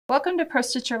Welcome to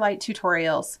Pro-Stitcher Lite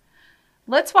tutorials.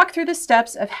 Let's walk through the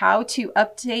steps of how to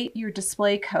update your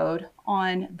display code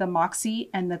on the Moxie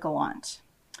and the Gallant.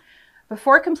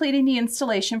 Before completing the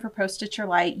installation for Pro-Stitcher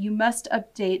Lite, you must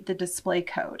update the display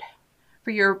code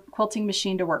for your quilting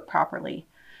machine to work properly.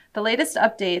 The latest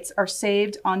updates are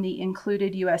saved on the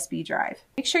included USB drive.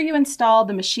 Make sure you install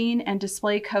the machine and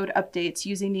display code updates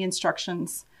using the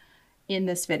instructions in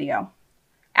this video.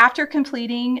 After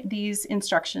completing these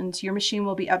instructions, your machine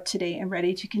will be up to date and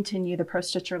ready to continue the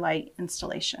Pro-Stitcher Lite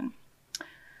installation.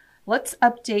 Let's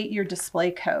update your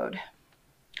display code.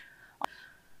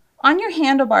 On your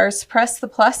handlebars, press the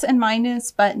plus and minus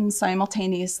buttons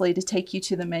simultaneously to take you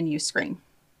to the menu screen.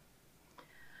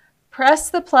 Press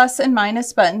the plus and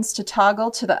minus buttons to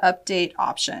toggle to the update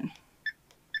option.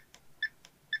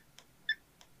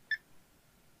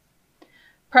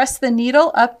 Press the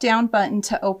needle up-down button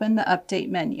to open the update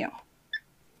menu.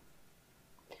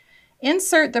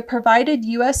 Insert the provided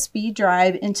USB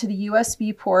drive into the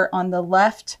USB port on the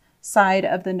left side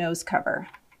of the nose cover.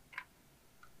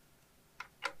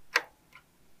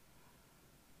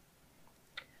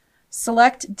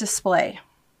 Select Display.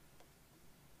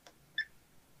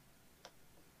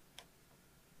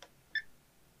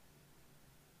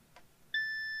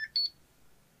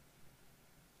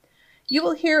 You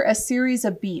will hear a series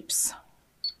of beeps.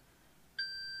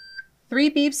 3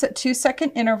 beeps at 2-second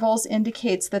intervals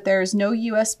indicates that there is no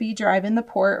USB drive in the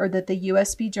port or that the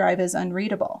USB drive is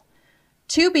unreadable.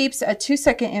 2 beeps at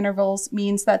 2-second intervals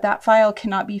means that that file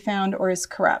cannot be found or is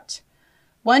corrupt.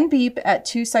 1 beep at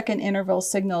 2-second intervals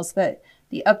signals that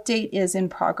the update is in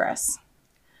progress.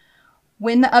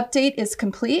 When the update is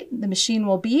complete, the machine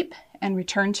will beep and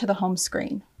return to the home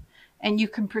screen, and you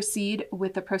can proceed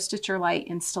with the Pro-Stitcher Lite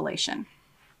installation.